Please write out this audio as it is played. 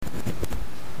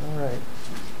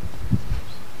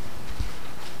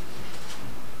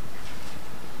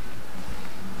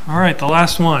right, the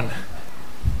last one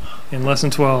in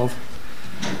Lesson 12,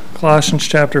 Colossians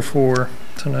chapter 4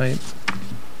 tonight.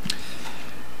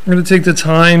 We're going to take the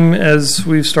time, as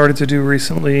we've started to do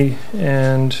recently,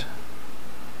 and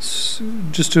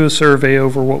just do a survey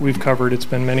over what we've covered. It's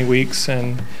been many weeks,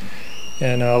 and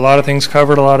a lot of things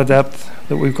covered, a lot of depth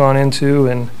that we've gone into,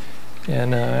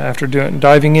 and after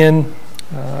diving in,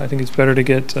 I think it's better to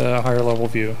get a higher level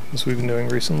view, as we've been doing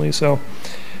recently. So,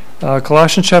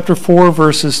 Colossians chapter 4,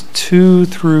 verses 2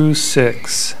 through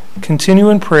 6. Continue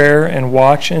in prayer and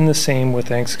watch in the same with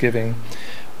thanksgiving,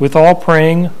 with all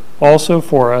praying also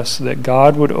for us, that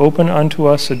God would open unto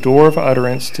us a door of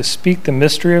utterance to speak the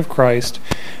mystery of Christ,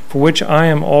 for which I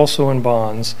am also in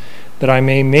bonds, that I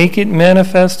may make it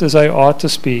manifest as I ought to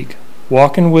speak.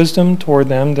 Walk in wisdom toward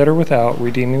them that are without,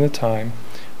 redeeming the time.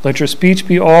 Let your speech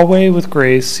be always with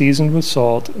grace, seasoned with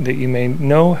salt, that you may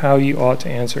know how ye ought to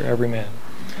answer every man.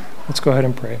 Let's go ahead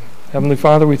and pray. Heavenly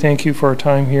Father, we thank you for our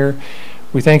time here.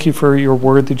 We thank you for your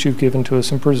word that you've given to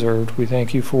us and preserved. We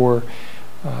thank you for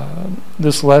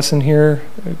this lesson here,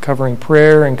 covering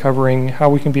prayer and covering how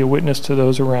we can be a witness to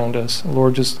those around us.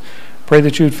 Lord, just pray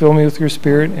that you would fill me with your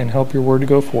spirit and help your word to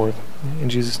go forth. In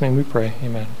Jesus' name we pray.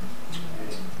 Amen.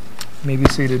 You may be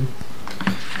seated.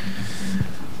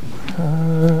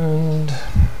 And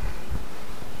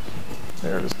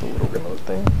there's the little remote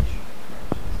thing.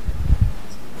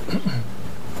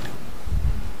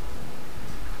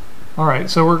 All right,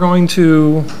 so we're going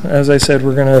to, as I said,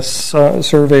 we're going to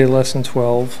survey Lesson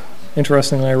 12.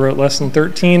 Interestingly, I wrote Lesson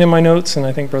 13 in my notes, and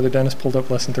I think Brother Dennis pulled up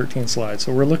Lesson 13 slides.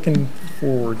 So we're looking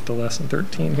forward to Lesson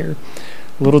 13 here.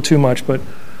 A little too much, but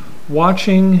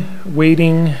watching,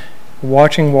 waiting,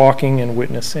 watching, walking, and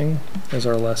witnessing is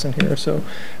our lesson here. So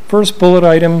first bullet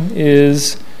item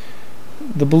is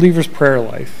the believer's prayer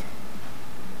life.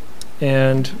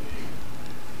 And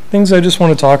things I just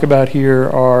want to talk about here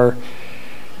are,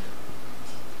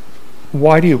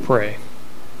 why do you pray?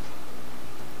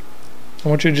 I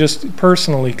want you to just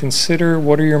personally consider,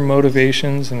 what are your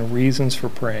motivations and reasons for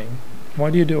praying? Why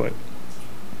do you do it?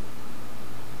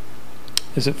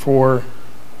 Is it for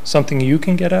something you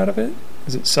can get out of it?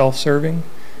 Is it self-serving?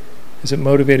 Is it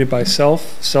motivated by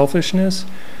selfishness?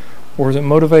 Or is it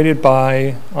motivated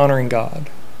by honoring God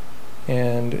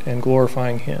and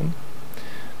glorifying Him?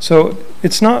 So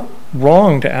it's not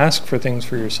wrong to ask for things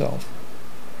for yourself.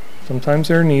 Sometimes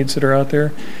there are needs that are out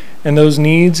there, and those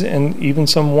needs and even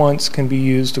some wants can be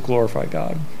used to glorify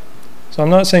God. So I'm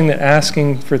not saying that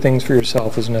asking for things for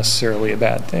yourself is necessarily a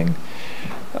bad thing,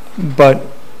 but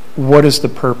what is the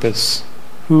purpose?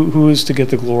 Who is to get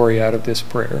the glory out of this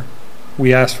prayer?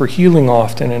 We ask for healing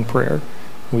often in prayer.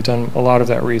 We've done a lot of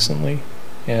that recently,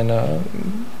 and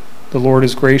the Lord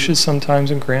is gracious sometimes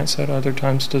and grants that, other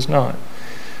times does not,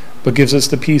 but gives us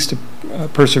the peace to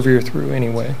persevere through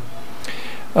anyway.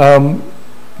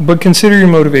 But consider your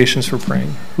motivations for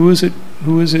praying. Who's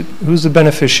the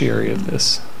beneficiary of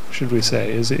this, should we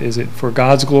say? Is it for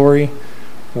God's glory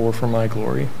or for my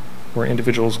glory or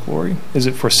individual's glory? Is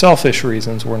it for selfish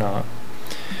reasons or not?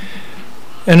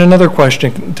 And another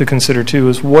question to consider too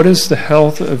is, what is the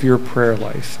health of your prayer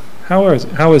life? How is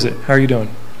it? How are you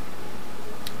doing?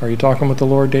 Are you talking with the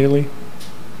Lord daily,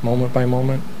 moment by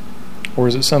moment? Or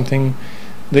is it something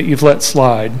that you've let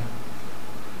slide?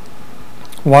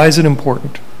 Why is it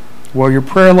important? Well, your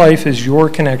prayer life is your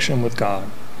connection with God.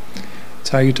 It's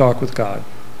how you talk with God,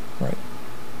 right?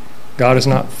 God does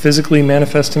not physically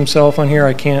manifest Himself on here.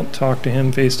 I can't talk to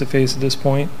Him face to face at this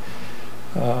point.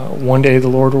 One day the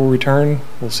Lord will return.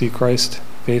 We'll see Christ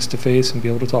face to face and be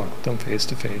able to talk with Him face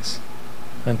to face.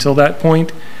 Until that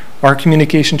point, our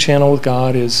communication channel with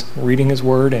God is reading His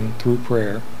Word and through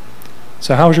prayer.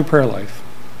 So how is your prayer life?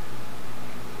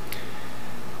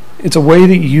 It's a way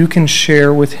that you can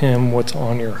share with Him what's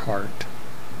on your heart.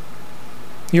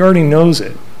 He already knows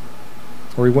it,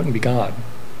 or He wouldn't be God.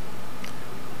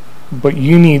 But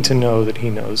you need to know that He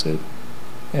knows it.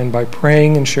 And by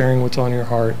praying and sharing what's on your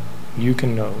heart, you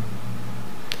can know.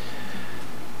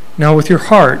 Now with your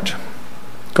heart,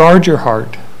 guard your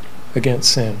heart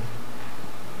against sin.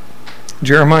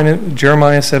 Jeremiah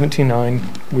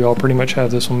 17:9, we all pretty much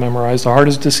have this one memorized. The heart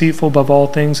is deceitful above all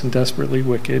things and desperately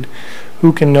wicked.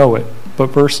 Who can know it? But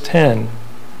verse 10,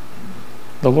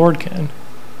 the Lord can.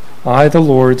 I, the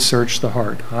Lord, search the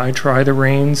heart. I try the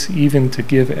reins, even to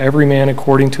give every man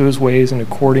according to his ways and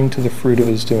according to the fruit of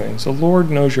his doings. The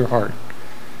Lord knows your heart.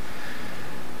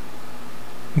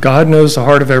 God knows the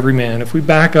heart of every man. If we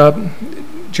back up,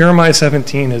 Jeremiah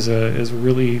 17 is a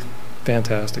really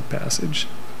fantastic passage.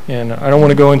 And I don't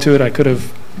want to go into it. I could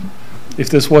have If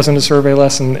this wasn't a survey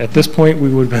lesson, at this point we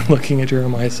would have been looking at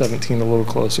Jeremiah 17 a little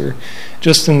closer,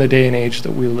 just in the day and age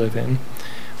that we live in.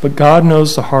 But God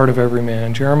knows the heart of every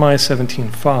man. Jeremiah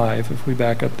 17:5, if we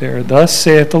back up there, "Thus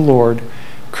saith the Lord,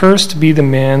 cursed be the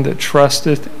man that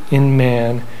trusteth in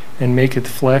man, and maketh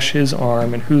flesh his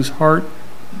arm, and whose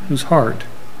heart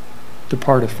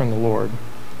departeth from the Lord."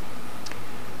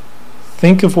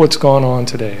 Think of what's gone on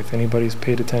today, if anybody's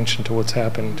paid attention to what's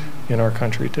happened in our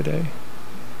country today.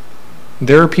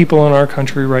 There are people in our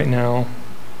country right now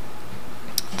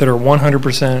that are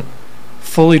 100%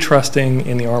 fully trusting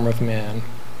in the arm of man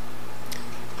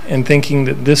and thinking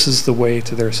that this is the way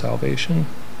to their salvation.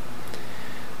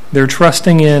 They're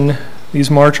trusting in these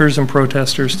marchers and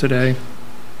protesters today.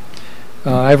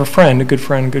 I have a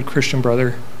good Christian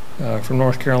brother from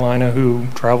North Carolina who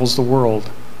travels the world,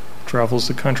 travels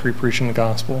the country preaching the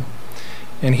gospel.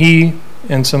 And he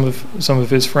and some of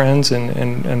his friends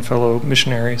and fellow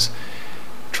missionaries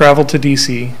traveled to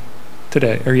D.C.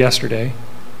 yesterday,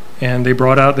 and they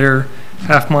brought out their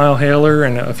half-mile hailer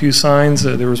and a few signs.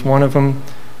 There was one of them,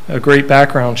 a great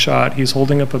background shot. He's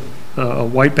holding up a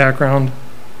white background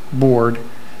board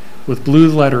with blue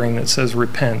lettering that says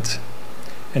 "Repent."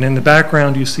 And in the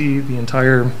background you see the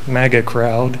entire MAGA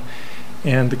crowd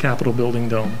and the Capitol building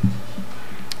dome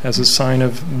as a sign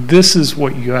of this is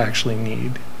what you actually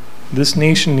need. This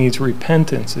nation needs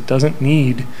repentance. It doesn't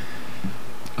need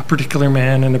a particular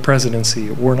man in the presidency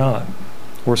or not,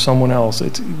 or someone else.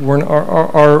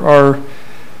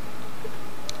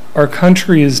 Our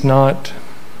country is not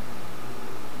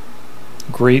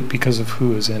great because of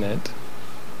who is in it.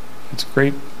 It's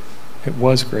great. It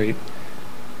was great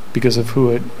because of who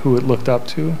it looked up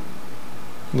to.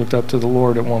 Looked up to the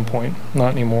Lord at one point,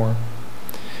 not anymore.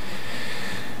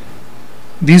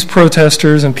 These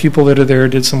protesters and people that are there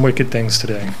did some wicked things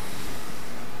today,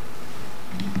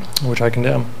 which I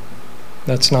condemn.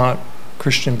 That's not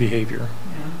Christian behavior.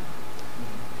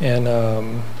 And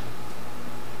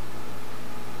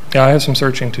I have some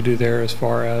searching to do there as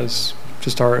far as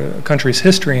just our country's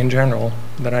history in general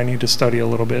that I need to study a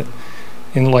little bit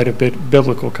in light of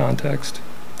biblical context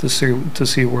to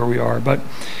see where we are. But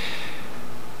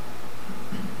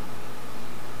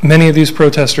many of these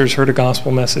protesters heard a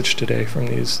gospel message today from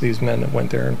these men that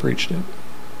went there and preached it.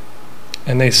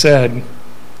 And they said,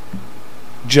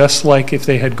 just like if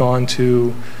they had gone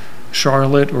to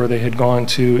Charlotte or they had gone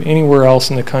to anywhere else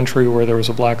in the country where there was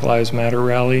a Black Lives Matter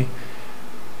rally,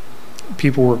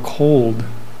 people were cold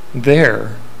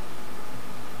there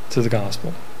to the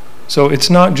gospel. So it's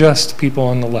not just people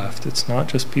on the left. It's not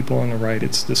just people on the right.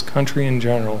 It's this country in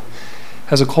general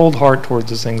has a cold heart towards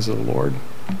the things of the Lord.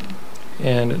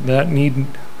 And that needs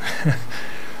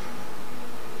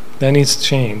to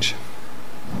change.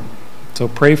 So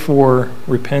pray for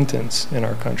repentance in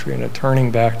our country and a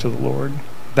turning back to the Lord.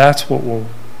 That's what will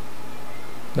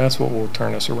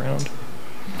turn us around.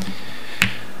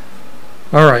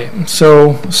 All right.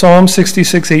 So Psalm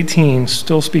 66:18,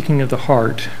 still speaking of the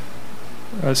heart.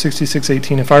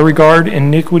 66:18. If I regard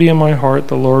iniquity in my heart,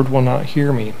 the Lord will not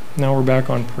hear me. Now we're back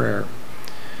on prayer.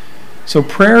 So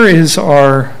prayer is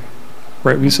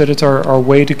we said it's our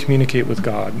way to communicate with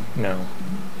God now.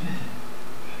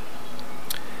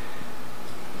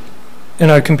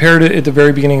 And I compared it at the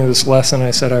very beginning of this lesson. I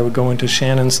said I would go into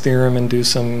Shannon's theorem and do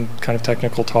some kind of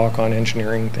technical talk on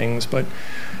engineering things, but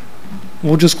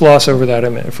we'll just gloss over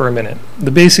that for a minute. The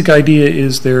basic idea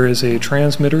is there is a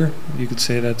transmitter. You could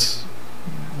say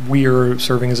we are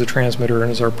serving as a transmitter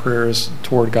and as our prayers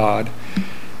toward God.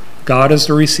 God is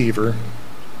the receiver,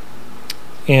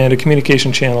 and a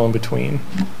communication channel in between,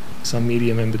 some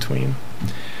medium in between.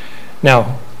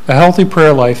 Now, a healthy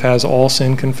prayer life has all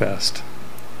sin confessed.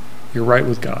 You're right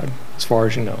with God, as far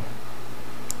as you know.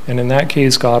 And in that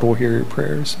case, God will hear your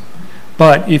prayers.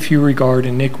 But if you regard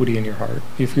iniquity in your heart,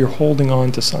 if you're holding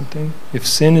on to something, if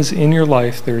sin is in your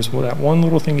life, there's that one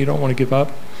little thing you don't want to give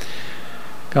up,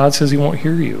 God says he won't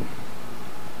hear you.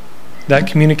 That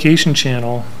communication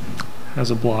channel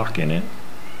has a block in it.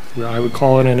 I would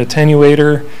call it an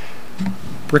attenuator,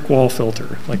 brick wall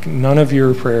filter. Like none of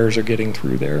your prayers are getting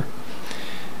through there.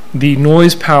 The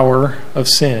noise power of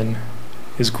sin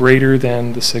is greater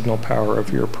than the signal power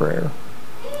of your prayer,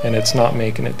 and it's not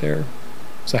making it there.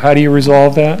 So how do you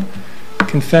resolve that?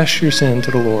 Confess your sin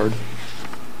to the Lord.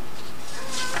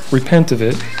 Repent of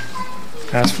it.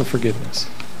 Ask for forgiveness.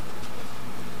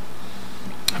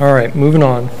 All right, moving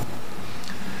on.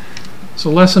 So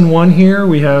lesson 1 here,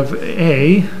 we have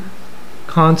A,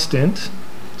 constant,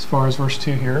 as far as verse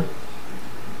 2 here.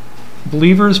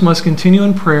 Believers must continue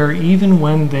in prayer even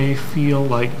when they feel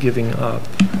like giving up.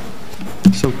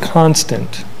 So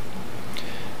constant.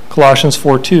 Colossians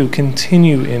 4:2,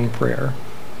 continue in prayer.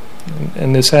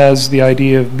 And this has the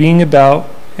idea of being about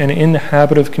and in the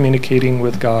habit of communicating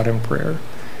with God in prayer.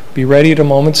 Be ready at a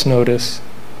moment's notice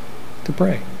to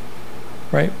pray,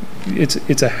 right?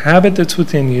 It's a habit that's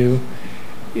within you.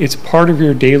 It's part of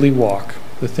your daily walk,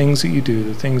 the things that you do,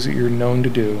 the things that you're known to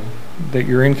do, that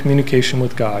you're in communication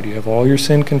with God. You have all your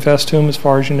sin confessed to Him as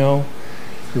far as you know.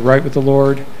 You're right with the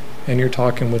Lord, and you're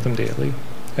talking with Him daily,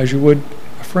 as you would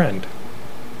a friend.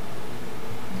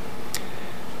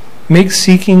 Make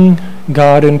seeking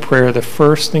God in prayer the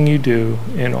first thing you do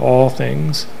in all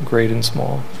things, great and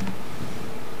small.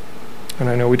 And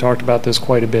I know we talked about this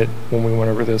quite a bit when we went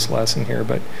over this lesson here,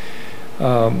 but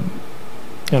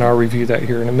and I'll review that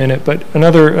here in a minute. But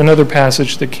another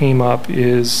passage that came up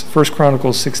is 1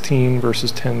 Chronicles 16,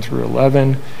 verses 10 through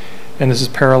 11, and this is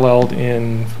paralleled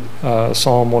in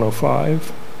Psalm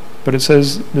 105. But it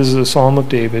says, this is a psalm of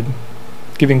David,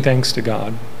 giving thanks to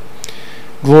God.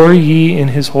 Glory ye in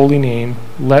His holy name.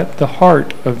 Let the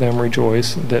heart of them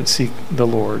rejoice that seek the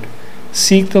Lord.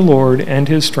 Seek the Lord and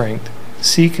His strength.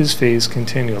 Seek His face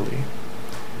continually.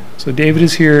 So David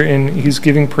is here and he's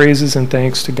giving praises and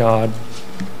thanks to God.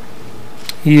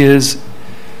 He is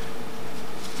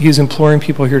imploring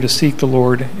people here to seek the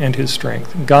Lord and His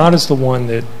strength. God is the one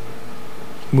that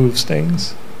moves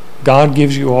things. God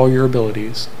gives you all your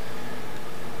abilities.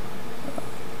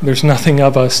 There's nothing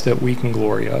of us that we can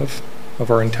glory of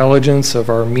our intelligence, of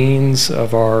our means,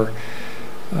 of our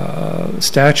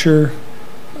stature,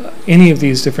 any of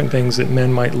these different things that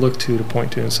men might look to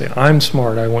point to and say, I'm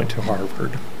smart, I went to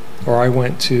Harvard, or I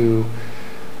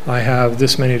have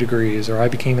this many degrees, or I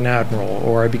became an admiral,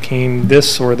 or I became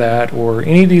this or that, or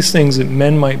any of these things that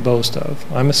men might boast of.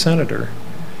 I'm a senator.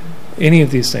 Any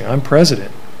of these things. I'm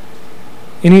president.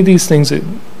 Any of these things that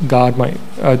God might,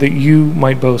 that you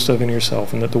might boast of in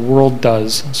yourself, and that the world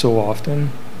does so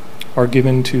often, are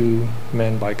given to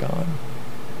men by God.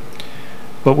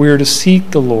 But we are to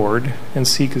seek the Lord and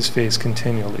seek His face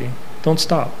continually. Don't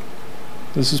stop.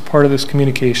 This is part of this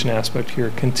communication aspect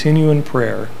here. Continue in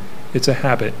prayer. It's a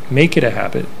habit. Make it a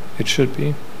habit. It should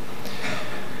be.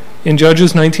 In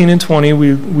Judges 19 and 20,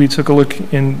 we took a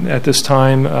look at this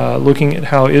time, looking at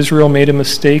how Israel made a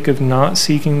mistake of not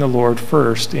seeking the Lord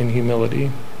first in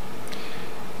humility.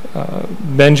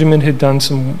 Benjamin had done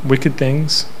some wicked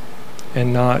things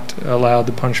and not allowed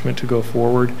the punishment to go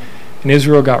forward. And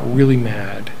Israel got really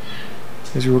mad.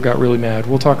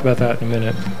 We'll talk about that in a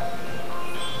minute.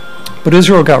 But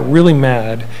Israel got really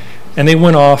mad, and they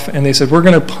went off and they said, we're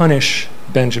going to punish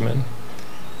Benjamin.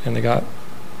 And they got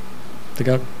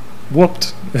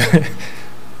whooped,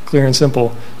 clear and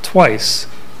simple, twice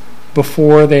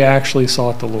before they actually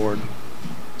sought the Lord.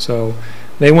 So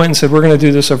they went and said, we're going to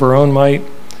do this of our own might.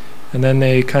 And then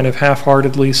they kind of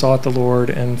half-heartedly sought the Lord,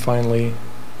 and finally,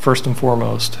 first and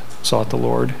foremost, sought the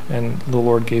Lord, and the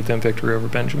Lord gave them victory over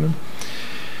Benjamin.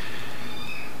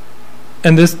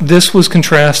 And this was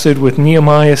contrasted with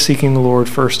Nehemiah seeking the Lord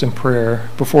first in prayer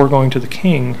before going to the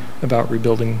king about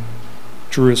rebuilding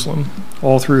Jerusalem,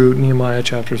 all through Nehemiah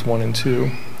chapters 1 and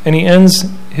 2. And he ends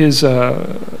his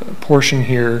portion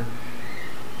here,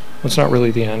 well, it's not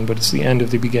really the end, but it's the end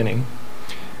of the beginning.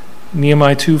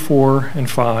 Nehemiah 2, 4, and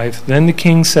 5. Then the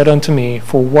king said unto me,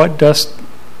 for what dost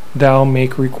thou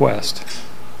make request?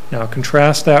 Now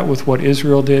contrast that with what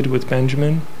Israel did with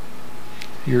Benjamin.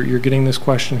 You're getting this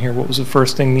question here. What was the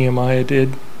first thing Nehemiah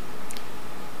did?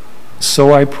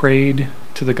 So I prayed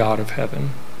to the God of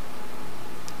heaven.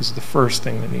 This is the first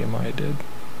thing that Nehemiah did.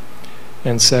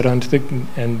 And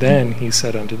then he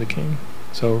said unto the king.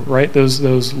 So right,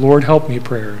 those Lord help me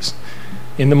prayers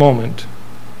in the moment.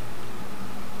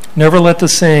 Never let the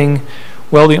saying,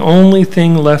 well, the only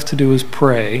thing left to do is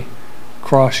pray,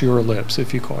 cross your lips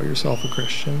if you call yourself a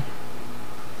Christian.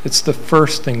 It's the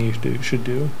first thing you should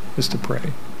do, is to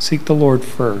pray. Seek the Lord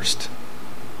first.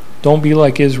 Don't be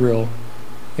like Israel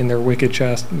in their wicked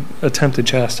attempted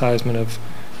chastisement of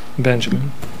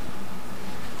Benjamin.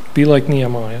 Be like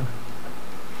Nehemiah.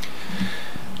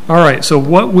 All right, so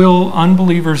what will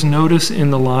unbelievers notice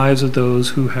in the lives of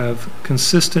those who have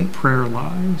consistent prayer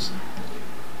lives?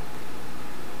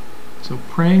 So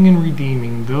praying and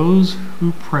redeeming those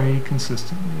who pray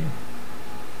consistently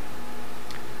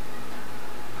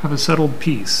have a settled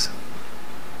peace.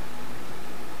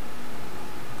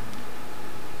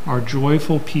 Are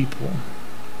joyful people,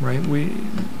 right?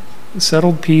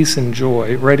 Settled peace and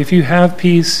joy, right? If you have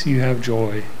peace, you have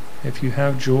joy. If you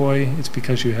have joy, it's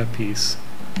because you have peace.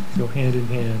 Go hand in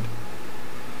hand.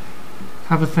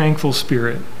 Have a thankful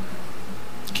spirit.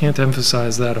 Can't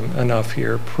emphasize that enough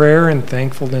here. Prayer and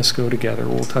thankfulness go together.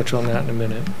 We'll touch on that in a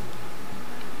minute.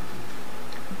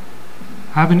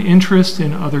 Have an interest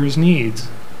in others' needs,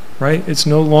 right? It's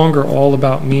no longer all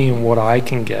about me and what I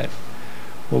can get.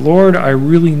 Well, Lord, I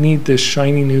really need this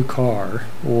shiny new car,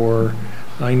 or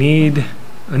I need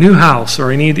a new house,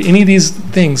 or I need any of these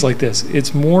things like this.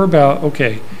 It's more about,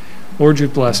 okay, Lord,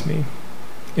 you've blessed me.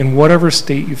 In whatever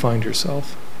state you find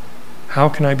yourself, how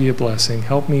can I be a blessing?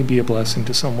 Help me be a blessing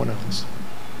to someone else.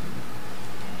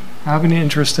 Have an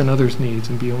interest in others' needs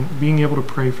and being able to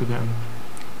pray for them.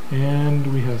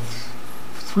 And we have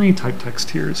 3 type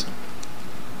text here.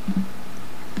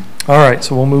 All right,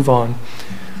 so we'll move on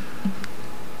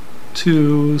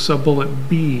to sub-bullet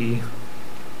B,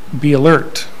 be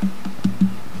alert.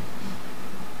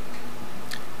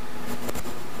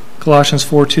 Colossians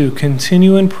 4:2,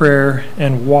 continue in prayer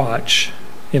and watch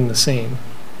in the same.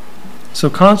 So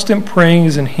constant praying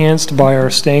is enhanced by our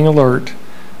staying alert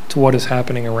to what is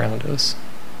happening around us.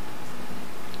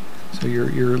 So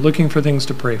you're looking for things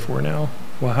to pray for now.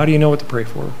 Well, how do you know what to pray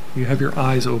for? You have your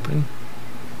eyes open.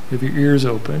 You have your ears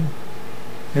open.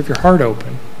 You have your heart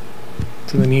open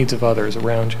to the needs of others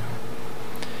around you.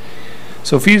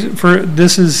 So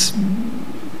this is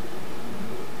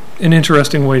an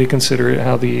interesting way to consider it,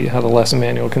 how the lesson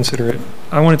manual consider it.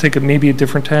 I want to take maybe a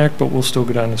different tack, but we'll still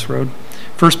go down this road.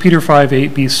 1 Peter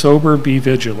 5:8, be sober, be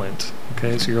vigilant.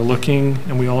 Okay, so you're looking,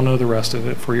 and we all know the rest of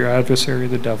it, for your adversary,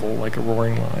 the devil, like a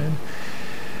roaring lion.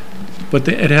 But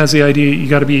it has the idea you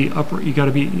got to be upright. You got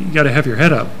to have your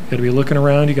head up. You got to be looking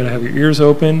around. You got to have your ears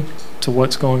open to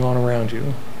what's going on around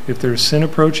you. If there's sin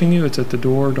approaching you, it's at the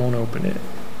door. Don't open it.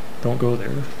 Don't go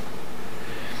there.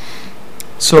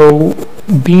 So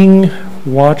being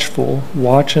watchful,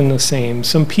 watching the same.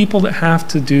 Some people that have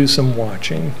to do some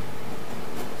watching.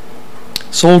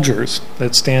 Soldiers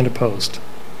that stand a post.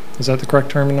 Is that the correct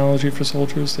terminology for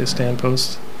soldiers? They stand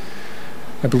posts?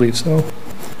 I believe so.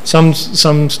 Some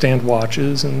stand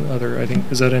watches, and other, I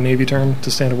think, is that a Navy term, to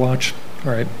stand a watch?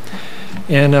 All right.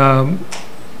 And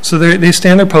so they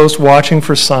stand their post watching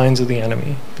for signs of the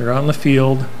enemy. They're out in the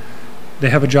field. They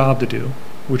have a job to do,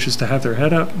 which is to have their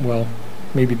head up, well,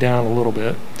 maybe down a little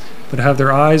bit, but have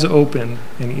their eyes open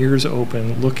and ears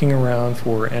open, looking around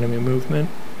for enemy movement.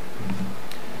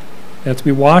 They have to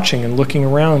be watching and looking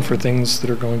around for things that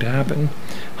are going to happen.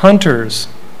 Hunters.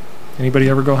 Anybody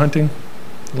ever go hunting?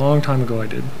 A long time ago I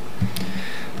did.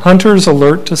 Hunters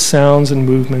alert to sounds and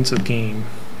movements of game.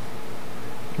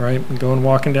 Right? You're going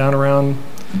walking down around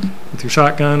with your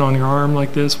shotgun on your arm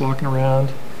like this, walking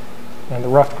around, and the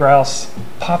ruffed grouse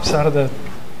pops out of the...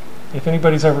 If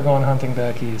anybody's ever gone hunting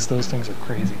back east, those things are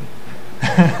crazy.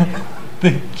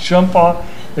 They jump out,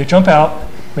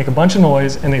 make a bunch of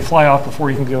noise, and they fly off before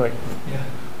you can be like, yeah,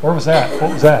 where was that?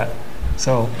 What was that?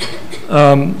 So,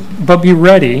 but be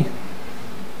ready.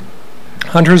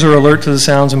 Hunters are alert to the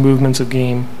sounds and movements of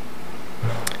game.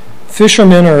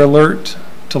 Fishermen are alert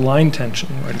to line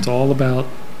tension, right? It's all about,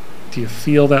 do you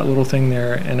feel that little thing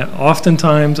there? And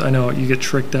oftentimes, I know you get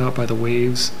tricked out by the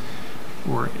waves,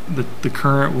 or the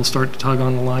current will start to tug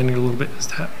on the line a little bit,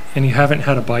 and you haven't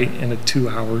had a bite in 2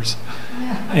 hours.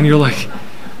 And you're like,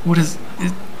 what is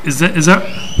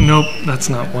that? Nope, that's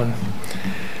not one.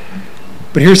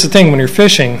 But here's the thing, when you're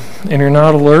fishing and you're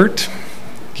not alert,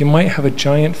 you might have a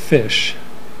giant fish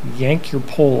yank your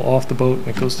pole off the boat and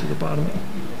it goes to the bottom.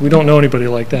 We don't know anybody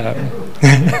like that.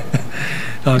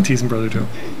 No, I'm teasing Brother Joe.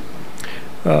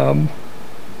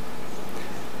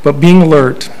 But being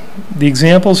alert, the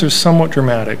examples are somewhat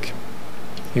dramatic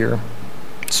here.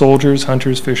 Soldiers,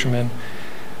 hunters, fishermen.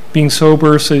 Being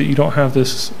sober so that you don't have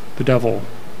the devil,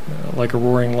 like a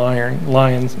roaring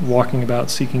lion walking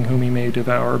about seeking whom he may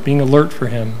devour. Being alert for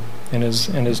him and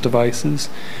his devices.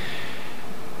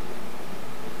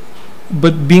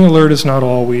 But being alert is not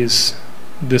always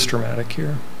this dramatic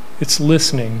here. It's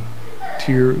listening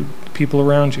to your people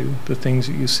around you, the things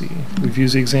that you see. We've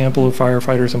used the example of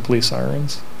firefighters and police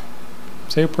sirens.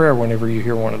 Say a prayer whenever you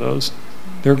hear one of those.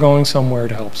 They're going somewhere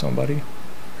to help somebody.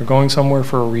 They're going somewhere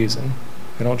for a reason.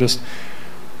 They don't just...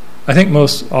 I think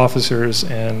most officers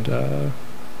and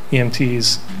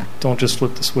EMTs don't just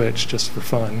flip the switch just for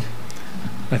fun.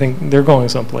 I think they're going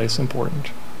someplace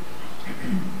important.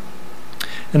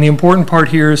 And the important part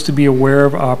here is to be aware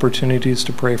of opportunities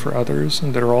to pray for others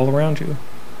that are all around you.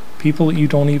 People that you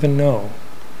don't even know.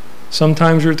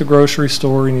 Sometimes you're at the grocery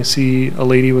store and you see a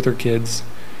lady with her kids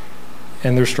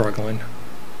and they're struggling.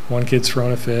 One kid's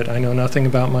throwing a fit. I know nothing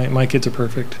about my kids are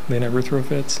perfect. They never throw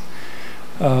fits.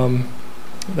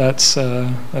 That's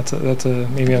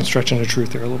maybe I'm stretching the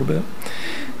truth there a little bit.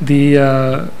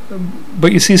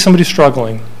 But you see somebody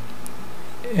struggling,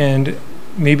 and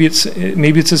maybe it's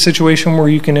a situation where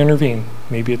you can intervene.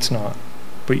 Maybe it's not,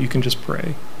 but you can just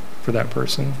pray for that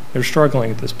person. They're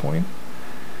struggling at this point.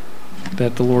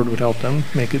 that the Lord would help them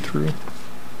make it through.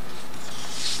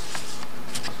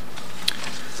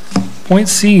 Point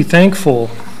C, thankful.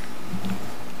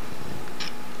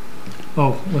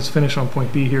 Oh, let's finish on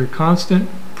point B here. Constant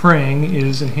praying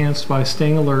is enhanced by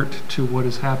staying alert to what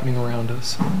is happening around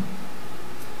us.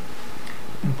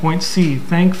 And point C,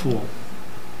 thankful.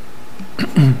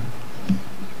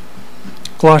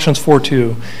 Colossians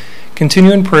 4:2.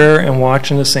 Continue in prayer and watch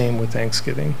in the same with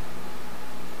thanksgiving.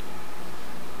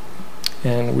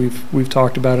 And we've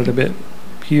talked about it a bit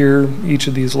here, each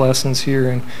of these lessons here,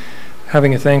 and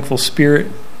having a thankful spirit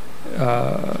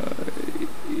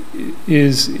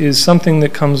is something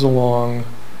that comes along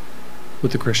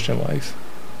with the Christian life.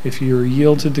 If you're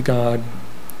yielded to God,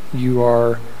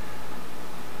 you're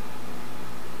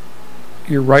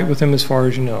right with Him as far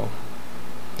as you know.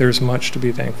 There's much to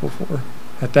be thankful for.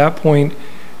 At that point,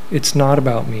 it's not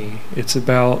about me. It's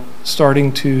about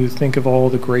starting to think of all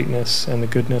the greatness and the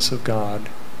goodness of God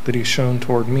that He's shown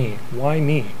toward me. Why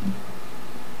me?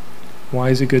 Why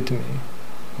is He good to me?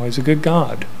 Why is He a good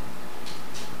God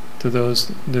to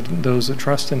those that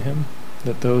trust in Him,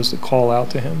 that those that call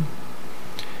out to Him?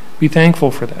 Be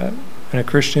thankful for that. And a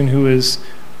Christian who is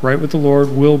right with the Lord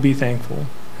will be thankful.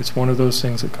 It's one of those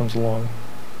things that comes along.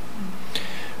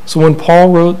 So when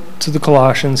Paul wrote to the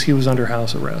Colossians, he was under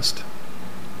house arrest.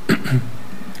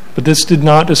 But this did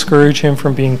not discourage him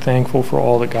from being thankful for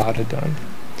all that God had done.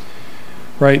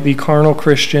 Right? The carnal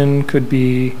Christian could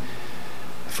be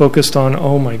focused on,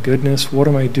 oh my goodness, what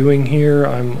am I doing here?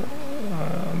 I'm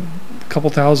a couple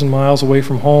thousand miles away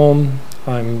from home.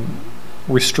 I'm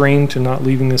restrained to not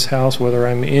leaving this house, whether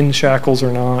I'm in shackles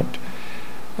or not.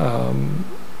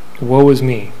 Woe is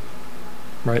me.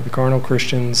 Right? The carnal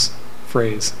Christian's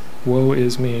phrase, woe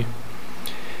is me.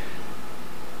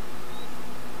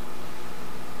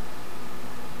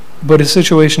 But his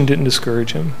situation didn't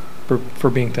discourage him for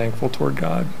being thankful toward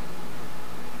God.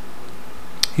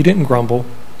 He didn't grumble.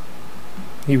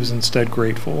 He was instead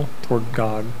grateful toward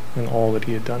God and all that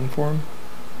He had done for him.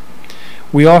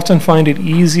 We often find it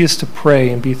easiest to pray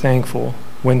and be thankful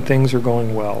when things are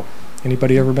going well.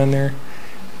 Anybody ever been there?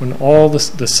 When all the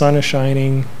sun is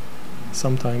shining,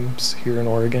 sometimes here in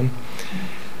Oregon,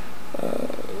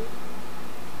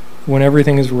 when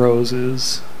everything is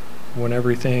roses, when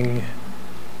everything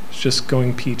is just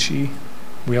going peachy.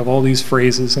 We have all these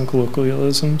phrases and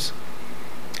colloquialisms.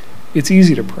 It's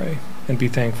easy to pray and be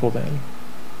thankful then.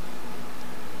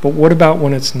 But what about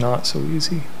when it's not so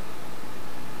easy?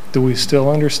 Do we still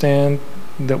understand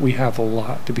that we have a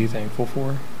lot to be thankful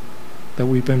for? That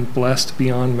we've been blessed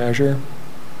beyond measure?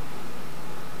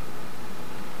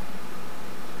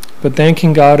 But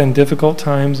thanking God in difficult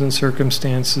times and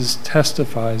circumstances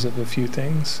testifies of a few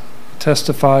things. It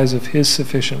testifies of His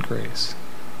sufficient grace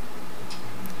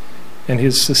and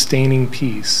His sustaining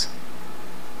peace.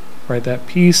 Right? That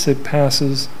peace that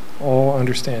passes all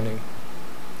understanding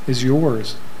is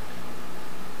yours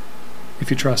if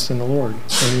you trust in the Lord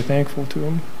and you're thankful to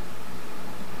Him.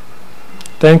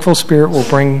 Thankful spirit will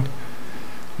bring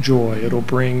joy. It'll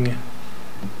bring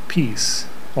peace.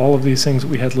 All of these things that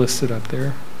we had listed up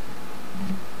there.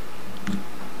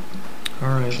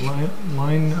 All right,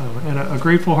 and a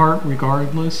grateful heart,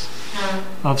 regardless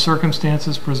of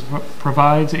circumstances,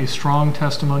 provides a strong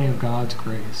testimony of God's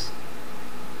grace.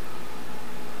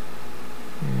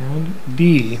 And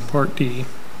D, part D.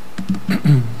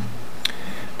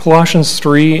 Colossians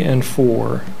 3 and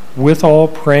 4. Withal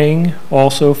praying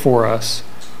also for us,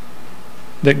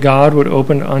 that God would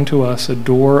open unto us a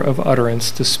door of utterance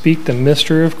to speak the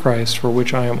mystery of Christ, for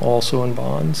which I am also in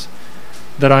bonds,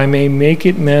 that I may make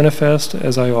it manifest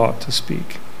as I ought to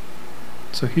speak.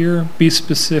 So here, be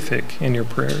specific in your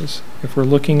prayers. If we're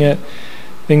looking at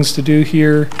things to do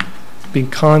here, be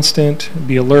constant,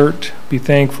 be alert, be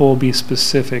thankful, be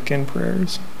specific in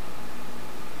prayers.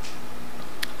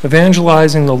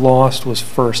 Evangelizing the lost was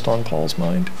first on Paul's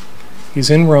mind. He's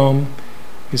in Rome.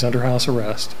 He's under house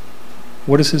arrest.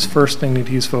 What is his first thing that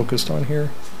he's focused on here?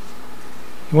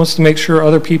 He wants to make sure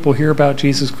other people hear about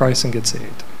Jesus Christ and get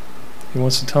saved. He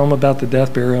wants to tell them about the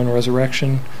death, burial, and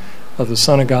resurrection of the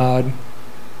Son of God,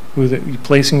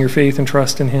 placing your faith and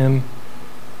trust in Him.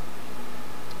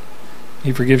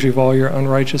 He forgives you of all your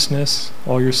unrighteousness,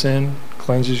 all your sin,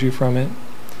 cleanses you from it,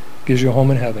 gives you a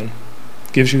home in heaven,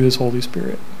 gives you His Holy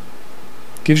Spirit,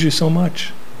 gives you so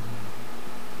much.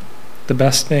 The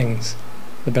best things,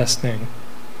 the best thing.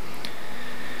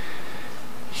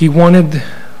 He wanted,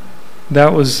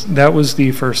 that was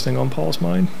the first thing on Paul's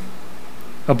mind,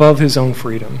 above his own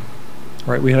freedom.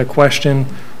 Right? We had a question,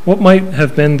 what might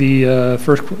have been the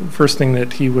first thing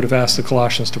that he would have asked the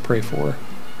Colossians to pray for?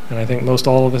 And I think most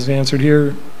all of us answered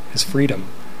here is freedom.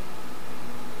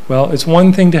 Well, it's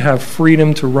one thing to have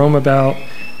freedom to roam about,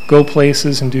 go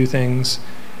places and do things,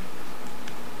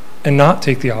 and not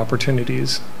take the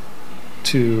opportunities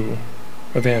to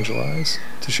evangelize,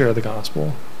 to share the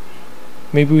gospel.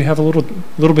 Maybe we have a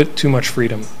little bit too much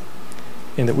freedom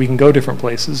in that we can go different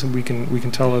places and we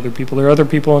can tell other people. There are other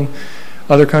people in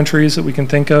other countries that we can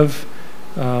think of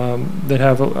that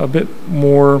have a bit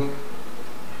more,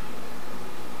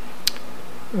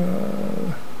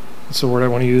 what's the word I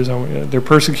want to use? They're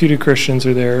persecuted Christians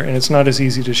are there, and it's not as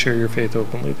easy to share your faith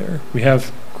openly there. We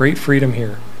have great freedom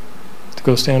here to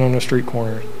go stand on a street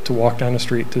corner, to walk down the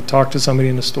street, to talk to somebody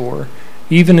in the store,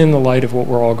 even in the light of what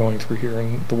we're all going through here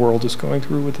and the world is going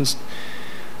through with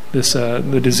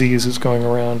the disease that's going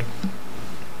around.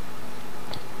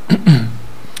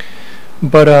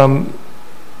 But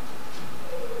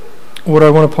what I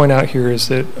want to point out here is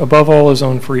that above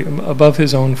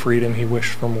his own freedom, he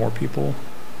wished for more people.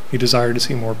 He desired to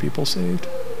see more people saved.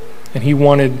 And he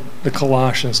wanted the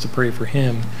Colossians to pray for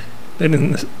him, that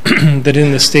in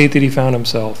the state that he found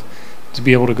himself, to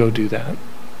be able to go do that.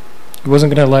 He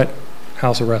wasn't going to let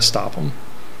house arrest stop him.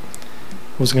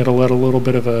 He wasn't going to let a little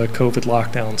bit of a COVID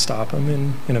lockdown stop him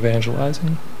in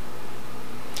evangelizing.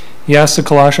 He asked the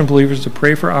Colossian believers to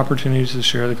pray for opportunities to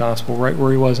share the gospel right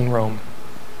where he was in Rome.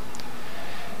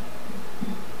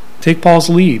 Take Paul's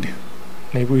lead.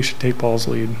 Maybe we should take Paul's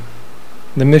lead.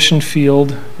 The mission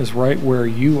field is right where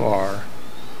you are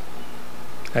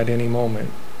at any moment.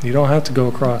 You don't have to go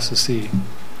across the sea.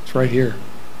 It's right here.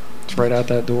 It's right out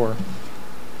that door.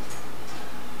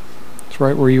 It's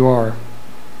right where you are.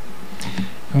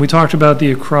 And we talked about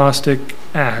the acrostic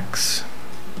ACTS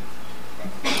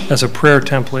as a prayer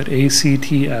template,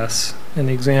 ACTS. And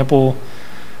the example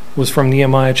was from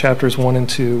Nehemiah chapters 1 and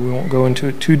 2. We won't go into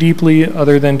it too deeply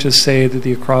other than to say that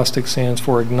the acrostic stands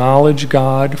for acknowledge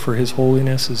God for his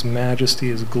holiness, his majesty,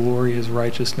 his glory, his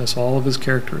righteousness, all of his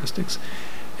characteristics.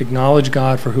 Acknowledge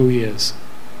God for who he is.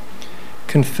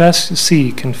 Confess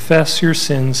your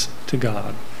sins to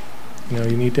God.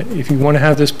 You need to, if you want to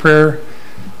have this prayer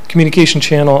communication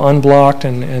channel unblocked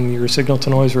and your signal to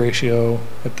noise ratio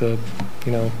at the,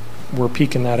 we're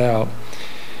peaking that out.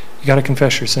 You got to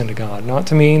confess your sin to God. Not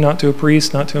to me, not to a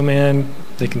priest, not to a man.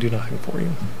 They can do nothing for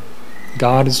you.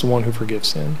 God is the one who forgives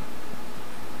sin.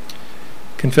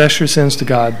 Confess your sins to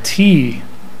God. T,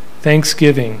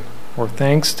 thanksgiving, or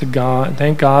thanks to God.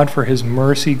 Thank God for his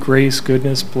mercy, grace,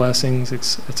 goodness, blessings,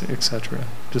 etc.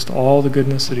 Just all the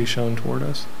goodness that he's shown toward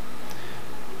us.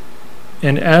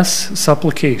 And S,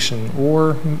 supplication,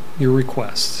 or your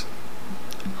requests.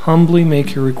 Humbly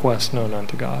make your requests known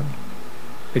unto God.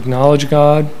 Acknowledge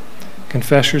God,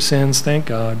 confess your sins, thank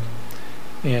God,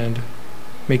 and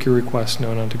make your requests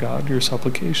known unto God, your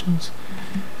supplications.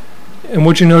 And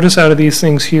what you notice out of these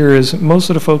things here is most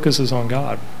of the focus is on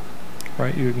God,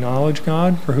 right? You acknowledge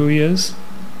God for who he is.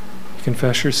 You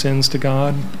confess your sins to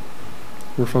God.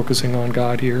 We're focusing on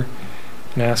God here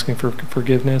and asking for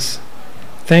forgiveness.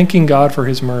 Thanking God for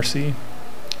his mercy.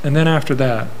 And then after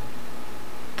that,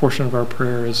 portion of our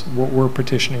prayer is what we're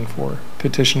petitioning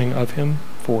of him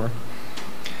for.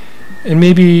 And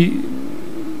maybe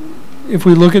if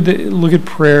we look at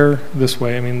prayer this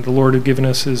way, the Lord had given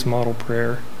us his model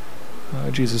prayer.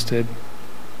 Jesus did.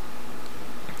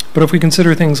 But if we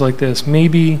consider things like this,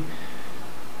 maybe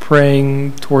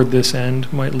praying toward this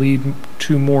end might lead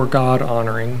to more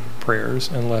God-honoring prayers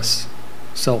and less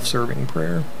self-serving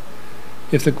prayer.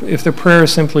 If the prayer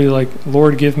is simply like,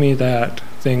 Lord, give me that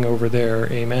thing over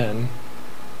there, amen,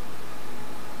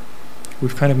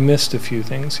 we've kind of missed a few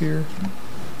things here.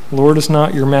 Lord is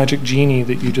not your magic genie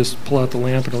that you just pull out the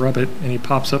lamp and rub it and he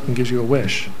pops up and gives you a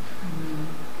wish.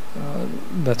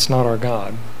 That's not our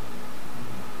God.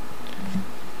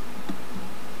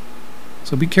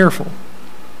 So be careful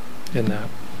in that.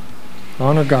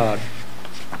 Honor God.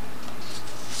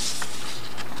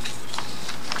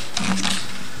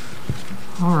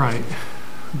 All right.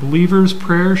 Believers'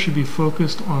 prayer should be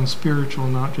focused on spiritual,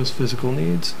 not just physical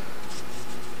needs.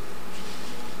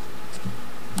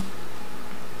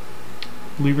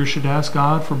 Believers should ask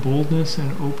God for boldness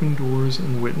and open doors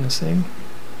in witnessing.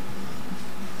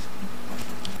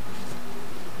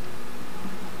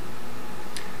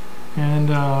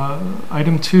 And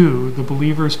item 2, the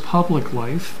believer's public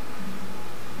life.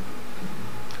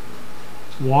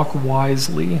 Walk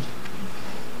wisely.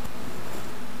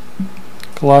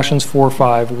 Colossians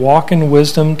 4:5, walk in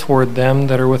wisdom toward them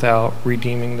that are without,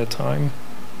 redeeming the time.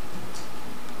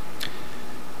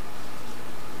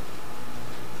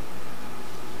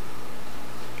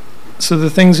 So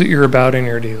the things that you're about in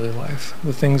your daily life,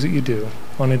 the things that you do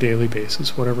on a daily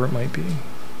basis, whatever it might be,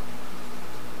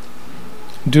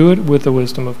 do it with the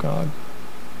wisdom of God.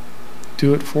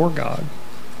 do it for God.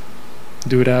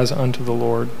 Do it as unto the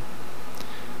Lord.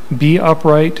 Be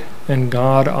upright and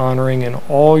God-honoring in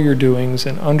all your doings,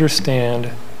 and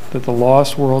understand that the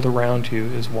lost world around you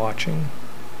is watching.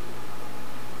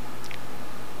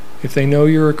 If they know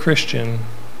you're a Christian,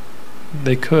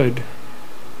 they could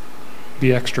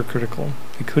be extra critical.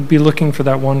 They could be looking for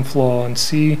that one flaw and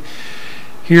see,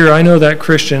 here, I know that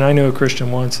Christian, I knew a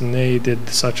Christian once and they did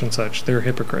such and such. They're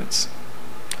hypocrites.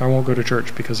 I won't go to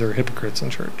church because there are hypocrites in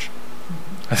church.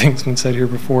 I think it's been said here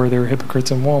before, there are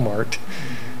hypocrites in Walmart,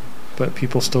 but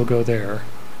people still go there.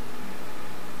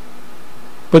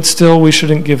 But still, we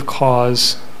shouldn't give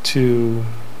cause to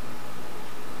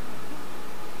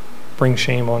bring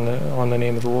shame on the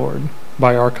name of the Lord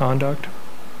by our conduct.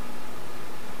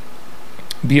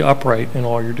 Be upright in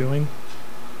all you're doing.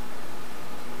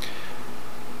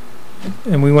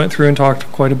 And we went through and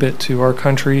talked quite a bit to our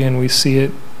country, and we see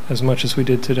it as much as we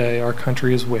did today. Our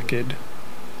country is wicked,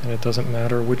 and it doesn't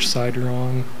matter which side you're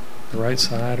on, the right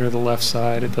side or the left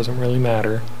side, it doesn't really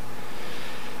matter.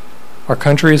 Our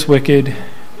country is wicked,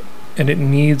 and it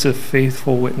needs a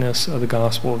faithful witness of the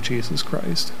gospel of Jesus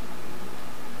Christ.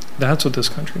 That's what this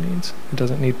country needs. It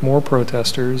doesn't need more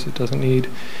protesters. It doesn't need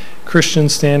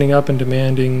Christians standing up and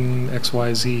demanding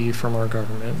XYZ from our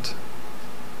government.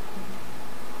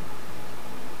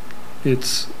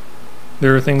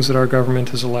 There are things that our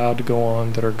government is allowed to go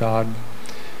on that are God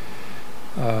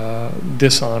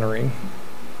dishonoring,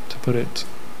 to put it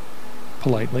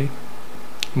politely,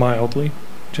 mildly,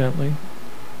 gently.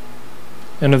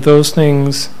 And of those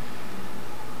things,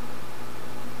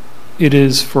 it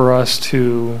is for us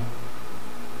to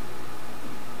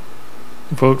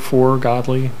vote for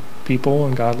godly people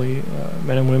and godly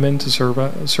men and women to serve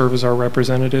as our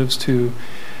representatives, to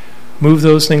move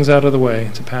those things out of the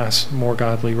way, to pass more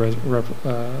godly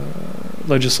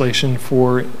legislation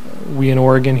for we in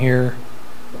Oregon here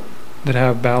that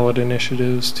have ballot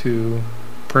initiatives to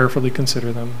prayerfully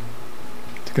consider them,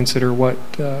 to consider what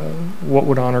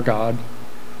would honor God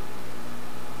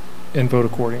and vote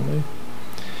accordingly.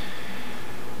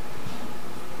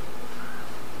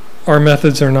 Our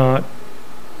methods are not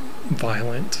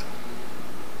violent,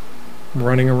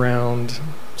 running around,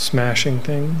 smashing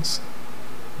things.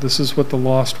 This is what the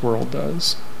lost world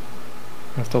does.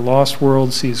 If the lost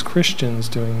world sees Christians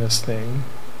doing this thing,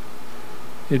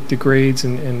 it degrades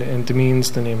and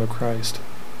demeans the name of Christ.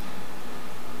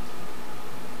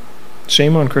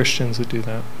 Shame on Christians that do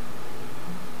that.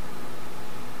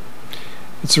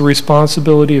 It's a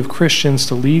responsibility of Christians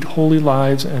to lead holy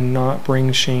lives and not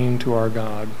bring shame to our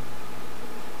God.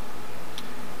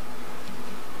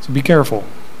 So be careful.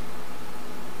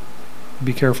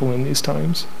 Be careful in these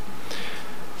times.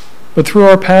 But through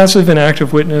our passive and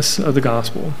active witness of the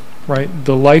gospel, right,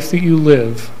 the life that you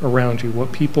live around you,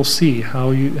 what people see,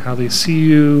 how they see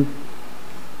you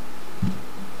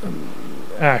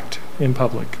act in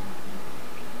public.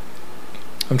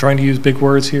 I'm trying to use big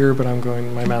words here, but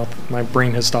my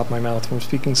brain has stopped my mouth from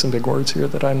speaking some big words here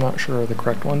that I'm not sure are the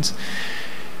correct ones.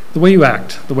 The way you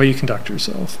act, the way you conduct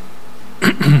yourself,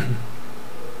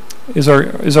 is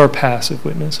our passive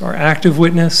witness. Our active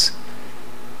witness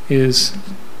is,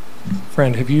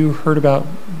 friend, have you heard about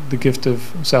the gift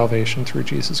of salvation through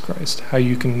Jesus Christ? How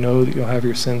you can know that you'll have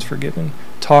your sins forgiven?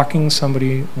 Talking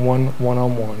somebody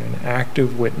one-on-one, an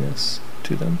active witness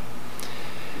to them.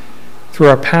 Through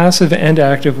our passive and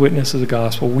active witness of the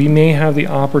gospel, we may have the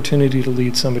opportunity to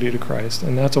lead somebody to Christ,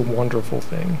 and that's a wonderful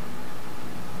thing.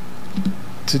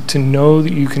 To know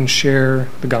that you can share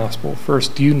the gospel.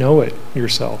 First, do you know it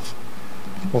yourself?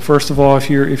 Well, first of all, if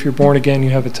you're born again, you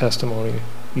have a testimony.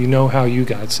 You know how you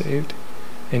got saved,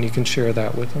 and you can share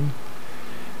that with them.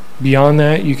 Beyond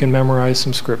that, you can memorize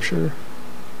some scripture,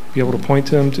 be able to point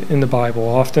to them in the Bible.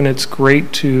 Often it's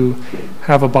great to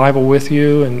have a Bible with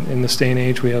you, and in this day and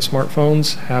age we have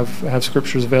smartphones, have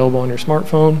scriptures available on your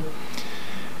smartphone.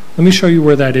 Let me show you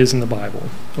where that is in the Bible.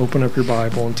 Open up your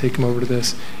Bible and take them over to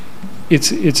this.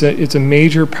 It's a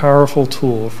major, powerful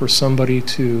tool for somebody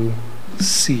to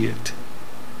see it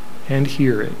and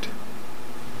hear it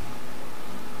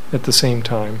at the same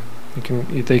time.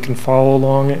 They can follow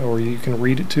along, or you can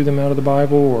read it to them out of the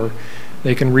Bible, or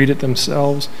they can read it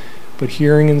themselves. But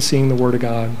hearing and seeing the Word of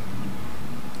God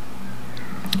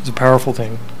is a powerful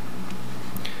thing.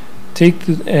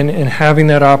 And having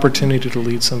that opportunity to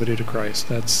lead somebody to Christ.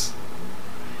 That's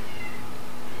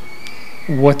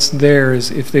what's there is,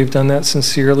 if they've done that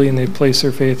sincerely and they've placed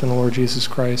their faith in the Lord Jesus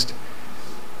Christ,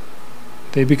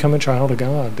 they become a child of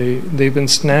God. They've been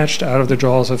snatched out of the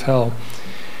jaws of hell.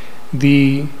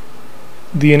 The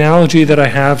The analogy that I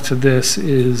have to this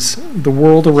is the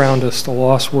world around us, the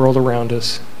lost world around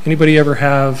us. Anybody ever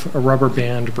have a rubber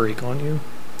band break on you?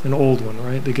 An old one,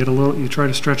 right? They get a little, you try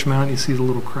to stretch them out and you see the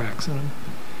little cracks in them.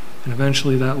 And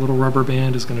eventually that little rubber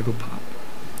band is going to go pop.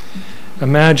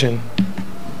 Imagine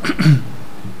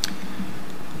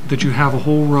that you have a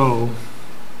whole row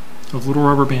of little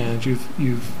rubber bands.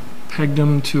 You've pegged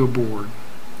them to a board.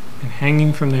 And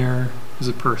hanging from there is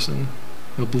a person,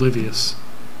 oblivious,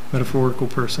 metaphorical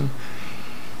person,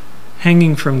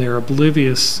 hanging from there,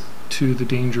 oblivious to the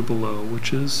danger below,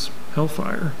 which is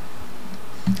hellfire.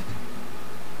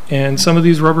 And some of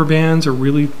these rubber bands are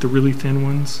the really thin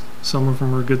ones. Some of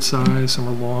them are good size, some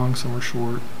are long, some are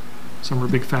short, some are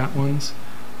big fat ones.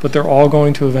 But they're all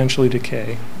going to eventually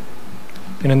decay.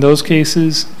 And in those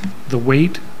cases, the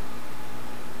weight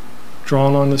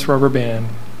drawn on this rubber band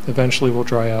eventually will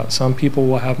dry out. Some people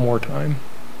will have more time.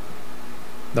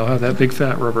 They'll have that big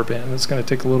fat rubber band. It's going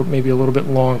to take maybe a little bit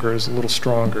longer, it's a little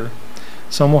stronger.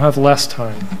 Some will have less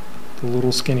time, the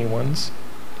little skinny ones.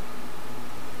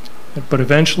 But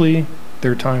eventually,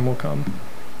 their time will come.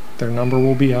 Their number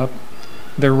will be up.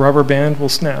 Their rubber band will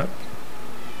snap.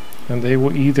 And they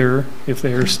will either, if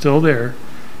they are still there,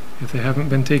 if they haven't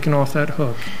been taken off that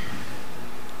hook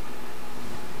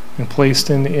and placed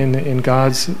in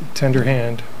God's tender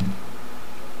hand,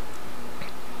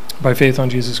 by faith on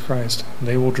Jesus Christ,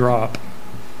 they will drop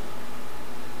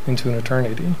into an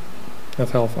eternity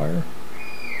of hellfire.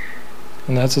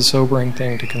 And that's a sobering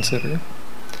thing to consider.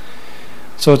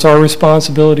 So it's our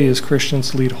responsibility as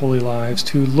Christians to lead holy lives,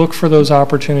 to look for those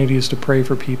opportunities to pray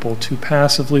for people, to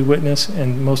passively witness,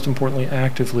 and most importantly,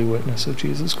 actively witness of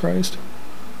Jesus Christ.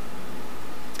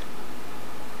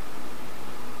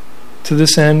 To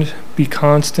this end, be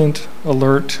constant,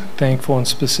 alert, thankful, and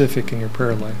specific in your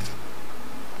prayer life,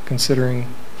 considering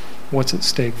what's at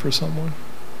stake for someone.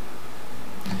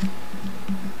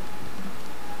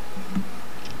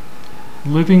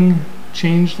 Living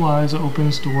changed lives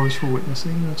opens doors for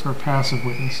witnessing. That's our passive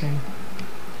witnessing.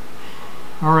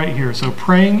 All right, here. So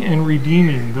praying and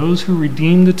redeeming. Those who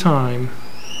redeem the time.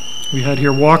 We had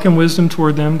here, walk in wisdom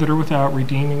toward them that are without,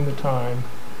 redeeming the time.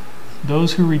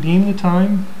 Those who redeem the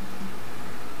time,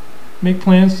 make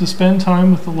plans to spend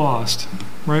time with the lost.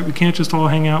 Right? We can't just all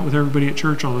hang out with everybody at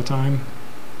church all the time.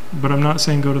 But I'm not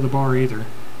saying go to the bar either.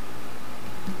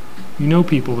 You know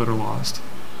people that are lost.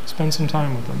 Spend some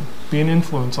time with them. Be an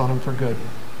influence on them for good.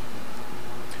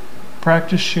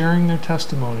 Practice sharing their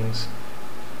testimonies.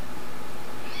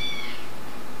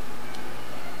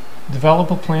 Develop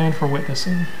a plan for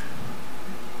witnessing.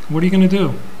 What are you going to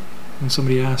do when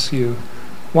somebody asks you,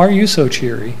 why are you so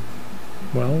cheery?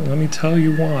 Well, let me tell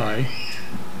you why.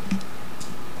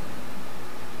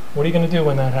 What are you going to do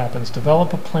when that happens?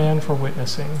 Develop a plan for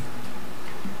witnessing.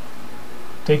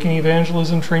 Taking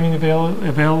evangelism training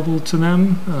available to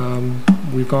them.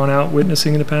 We've gone out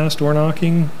witnessing in the past, door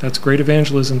knocking. That's great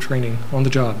evangelism training on the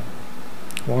job.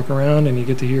 Walk around and you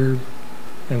get to hear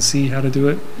and see how to do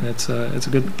it. It's a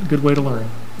good way to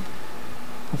learn.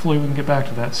 Hopefully we can get back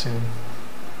to that soon.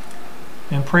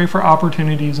 And pray for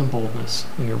opportunities and boldness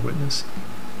in your witness.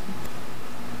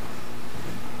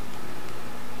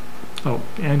 Oh,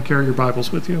 and carry your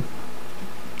Bibles with you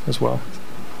as well.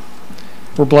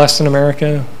 We're blessed in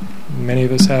America. Many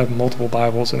of us have multiple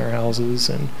Bibles in our houses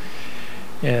and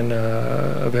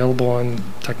available on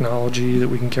technology that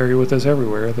we can carry with us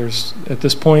everywhere. At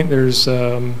this point,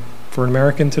 for an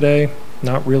American today,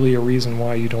 not really a reason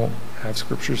why you don't have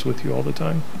scriptures with you all the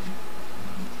time.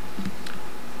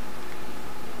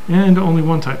 And only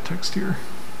one type text here.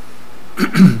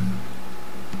 And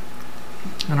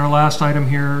our last item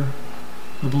here,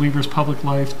 the believer's public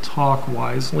life, talk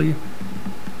wisely.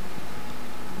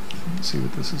 Let's see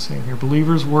what this is saying here.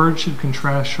 Believers' words should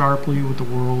contrast sharply with the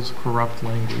world's corrupt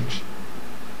language.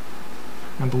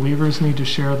 And believers need to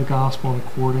share the gospel in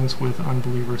accordance with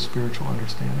unbelievers' spiritual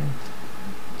understanding.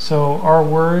 So our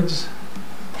words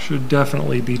should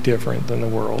definitely be different than the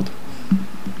world.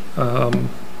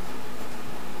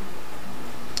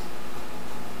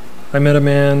 I met a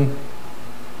man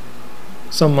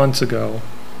some months ago.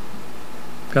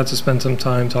 Got to spend some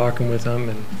time talking with him,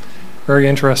 and very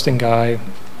interesting guy.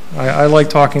 I like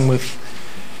talking with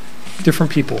different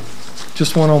people,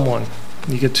 just one-on-one.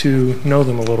 You get to know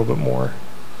them a little bit more.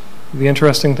 The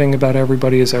interesting thing about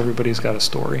everybody is everybody's got a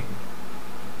story.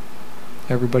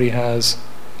 Everybody has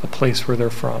a place where they're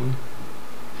from,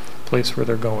 a place where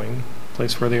they're going, a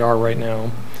place where they are right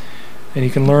now. And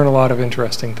you can learn a lot of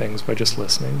interesting things by just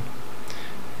listening.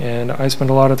 And I spent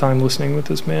a lot of time listening with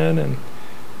this man and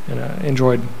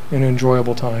enjoyed an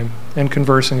enjoyable time and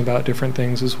conversing about different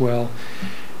things as well.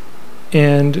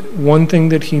 And one thing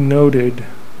that he noted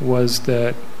was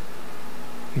that,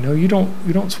 you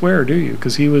don't swear, do you?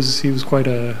 Because he was quite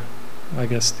a, I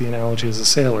guess the analogy is a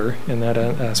sailor in that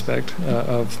aspect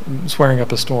of swearing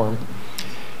up a storm.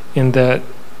 In that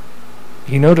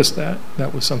he noticed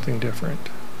that was something different.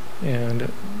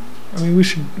 And we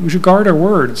should guard our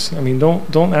words.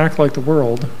 Don't act like the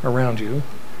world around you.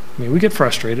 We get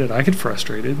frustrated. I get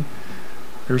frustrated.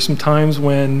 There's some times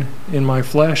when in my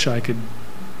flesh I could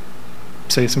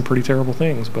say some pretty terrible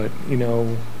things, but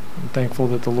I'm thankful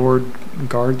that the Lord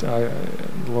guards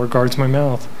my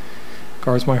mouth,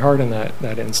 guards my heart in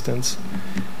that instance.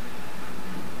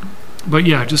 But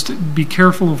yeah, just be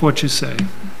careful of what you say.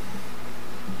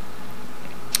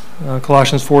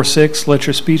 Colossians 4:6, let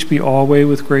your speech be always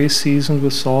with grace, seasoned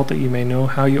with salt, that you may know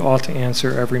how you ought to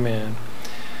answer every man.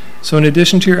 So in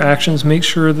addition to your actions, make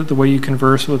sure that the way you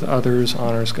converse with others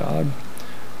honors God.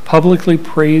 Publicly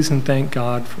praise and thank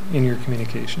God in your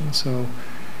communication. So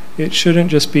it shouldn't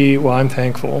just be, well, I'm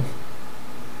thankful.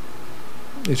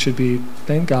 It should be,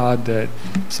 thank God that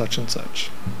such and such.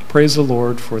 Praise the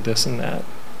Lord for this and that.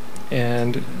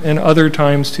 And other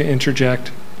times to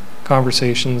interject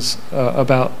conversations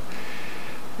about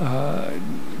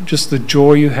just the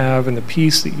joy you have and the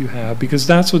peace that you have, because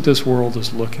that's what this world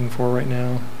is looking for right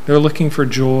now. They're looking for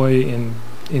joy in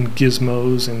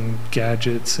gizmos and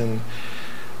gadgets and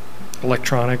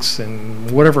electronics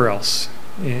and whatever else,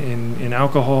 in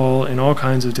alcohol and all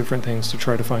kinds of different things to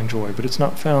try to find joy, but it's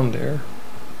not found there.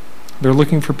 They're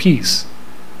looking for peace.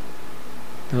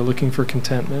 They're looking for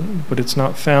contentment, but it's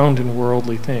not found in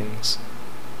worldly things.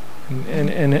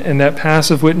 And that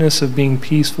passive witness of being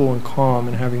peaceful and calm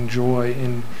and having joy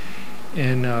in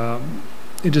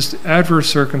just adverse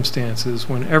circumstances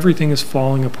when everything is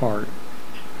falling apart,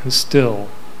 and still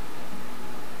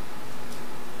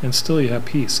you have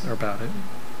peace about it.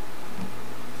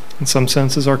 In some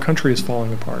senses, our country is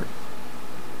falling apart,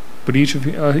 but each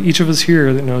of us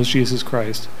here that knows Jesus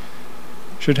Christ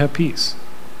should have peace.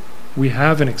 We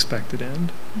have an expected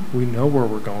end. We know where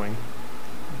we're going.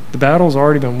 The battle's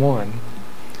already been won.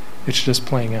 It's just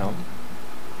playing out.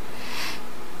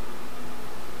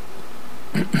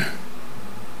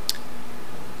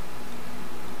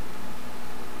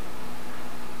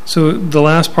 So the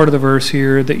last part of the verse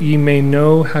here, that ye may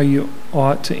know how you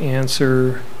ought to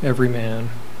answer every man.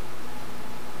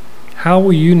 How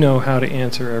will you know how to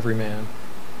answer every man?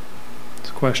 It's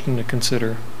a question to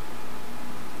consider.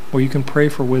 Well, you can pray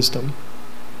for wisdom.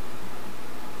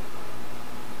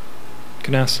 You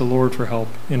can ask the Lord for help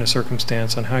in a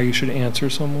circumstance on how you should answer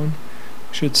someone.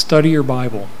 You should study your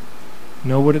Bible.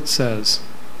 Know what it says.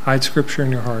 Hide Scripture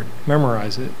in your heart.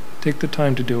 Memorize it. Take the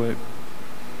time to do it.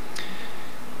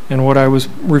 And what I was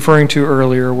referring to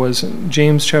earlier was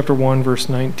James chapter 1, verse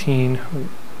 19.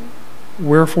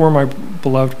 Wherefore, my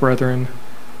beloved brethren,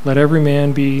 let every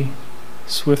man be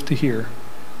swift to hear.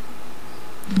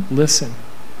 Listen.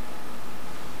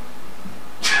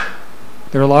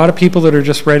 There are a lot of people that are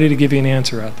just ready to give you an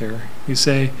answer out there. You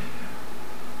say,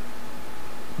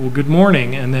 well, good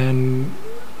morning, and then,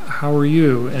 how are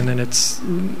you? And then it's,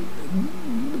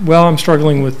 well, I'm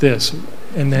struggling with this.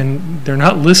 And then they're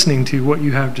not listening to what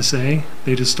you have to say.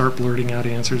 They just start blurting out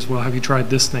answers. Well, have you tried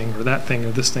this thing or that thing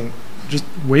or this thing? Just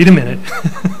wait a minute.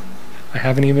 I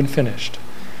haven't even finished.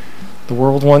 The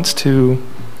world wants to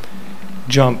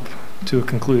jump to a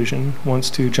conclusion, wants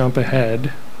to jump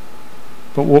ahead.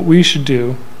 But what we should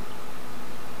do,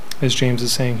 as James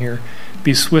is saying here,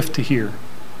 be swift to hear.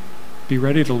 Be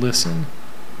ready to listen.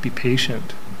 Be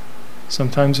patient.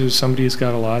 Sometimes there's somebody who's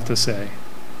got a lot to say.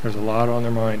 There's a lot on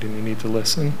their mind and you need to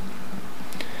listen.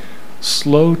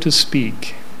 Slow to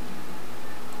speak.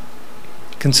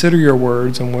 Consider your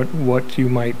words and what you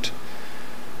might,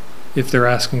 if they're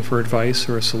asking for advice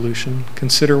or a solution,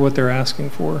 consider what they're asking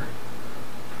for.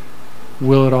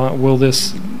 Will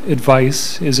this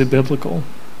advice, is it biblical?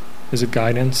 Is it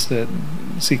guidance, that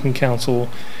seeking counsel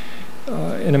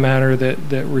in a manner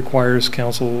that requires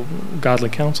counsel, godly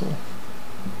counsel?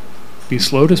 Be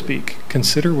slow to speak.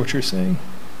 Consider what you're saying.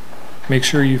 Make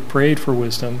sure you've prayed for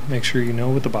wisdom. Make sure you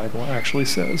know what the Bible actually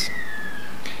says.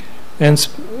 And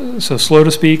so slow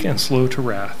to speak and slow to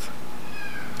wrath.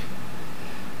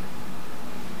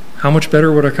 How much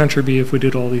better would our country be if we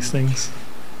did all these things?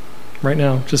 Right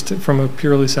now, just from a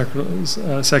purely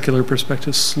secular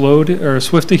perspective,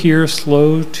 swift to hear,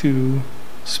 slow to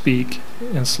speak,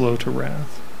 and slow to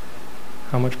wrath.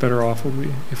 How much better off would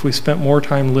we if we spent more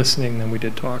time listening than we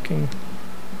did talking?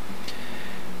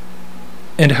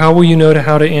 And how will you know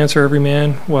how to answer every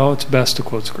man? Well, it's best to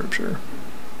quote Scripture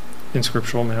in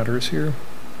scriptural matters here,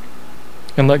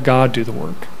 and let God do the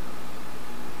work.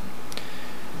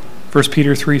 1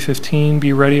 Peter 3:15,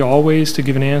 be ready always to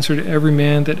give an answer to every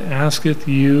man that asketh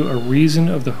you a reason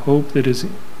of the hope that is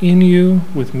in you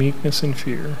with meekness and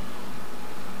fear.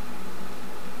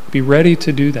 Be ready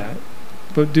to do that,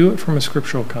 but do it from a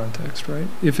scriptural context, right?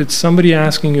 If it's somebody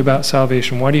asking you about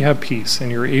salvation, why do you have peace? And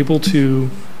you're able to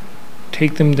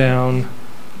take them down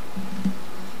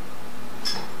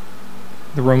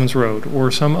the Romans road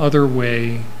or some other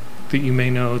way that you may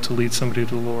know to lead somebody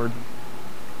to the Lord.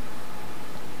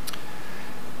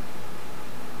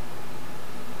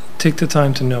 Take the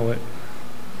time to know it.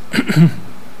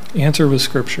 Answer with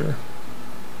Scripture.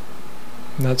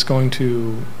 And that's going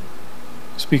to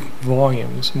speak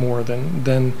volumes more than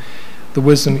the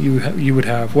wisdom that you would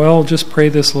have. Well, just pray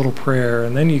this little prayer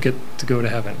and then you get to go to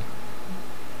heaven.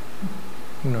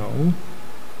 No.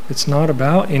 It's not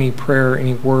about any prayer,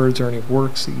 any words, or any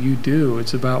works that you do.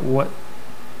 It's about who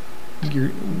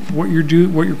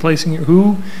you're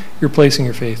placing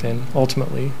your faith in,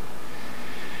 ultimately.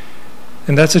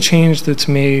 And that's a change that's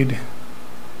made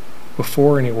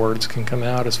before any words can come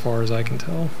out, as far as I can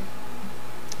tell.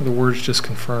 The words just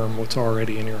confirm what's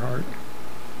already in your heart.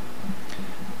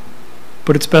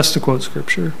 But it's best to quote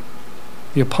Scripture.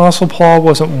 The Apostle Paul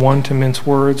wasn't one to mince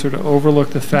words or to overlook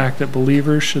the fact that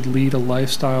believers should lead a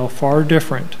lifestyle far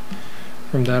different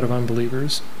from that of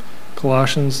unbelievers.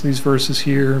 Colossians, these verses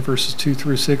here, verses 2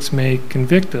 through 6, may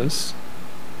convict us.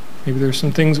 Maybe there's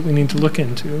some things that we need to look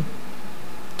into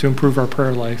to improve our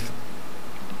prayer life,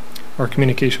 our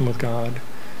communication with God,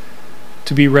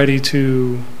 to be ready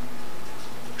to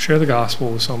share the gospel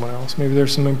with someone else. Maybe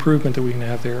there's some improvement that we can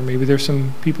have there. Maybe there's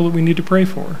some people that we need to pray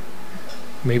for.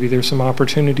 Maybe there's some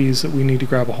opportunities that we need to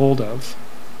grab a hold of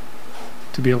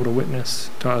to be able to witness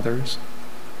to others.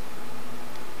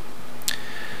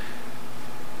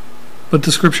 But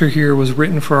the Scripture here was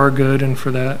written for our good and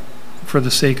for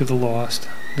the sake of the lost,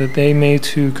 that they may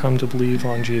too come to believe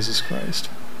on Jesus Christ.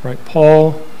 Right?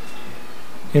 Paul,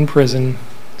 in prison,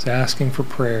 is asking for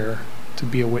prayer to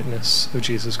be a witness of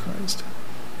Jesus Christ.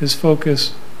 His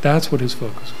focus, that's what his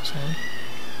focus was on.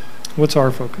 What's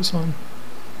our focus on?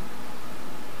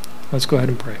 Let's go ahead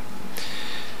and pray.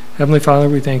 Heavenly Father,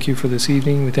 we thank you for this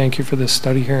evening. We thank you for this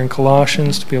study here in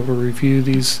Colossians, to be able to review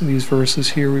these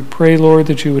verses here. We pray, Lord,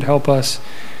 that you would help us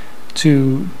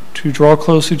to draw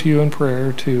closer to you in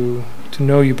prayer, to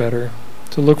know you better,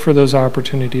 to look for those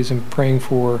opportunities and praying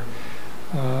for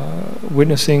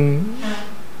witnessing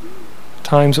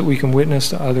times that we can witness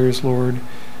to others, Lord.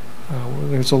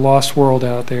 There's a lost world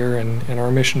out there, and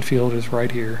our mission field is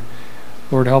right here.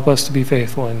 Lord, help us to be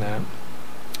faithful in that.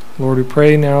 Lord, we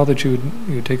pray now that you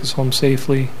would take us home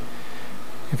safely.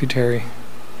 If you tarry,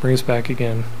 bring us back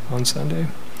again on Sunday.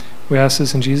 We ask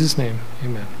this in Jesus' name.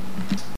 Amen.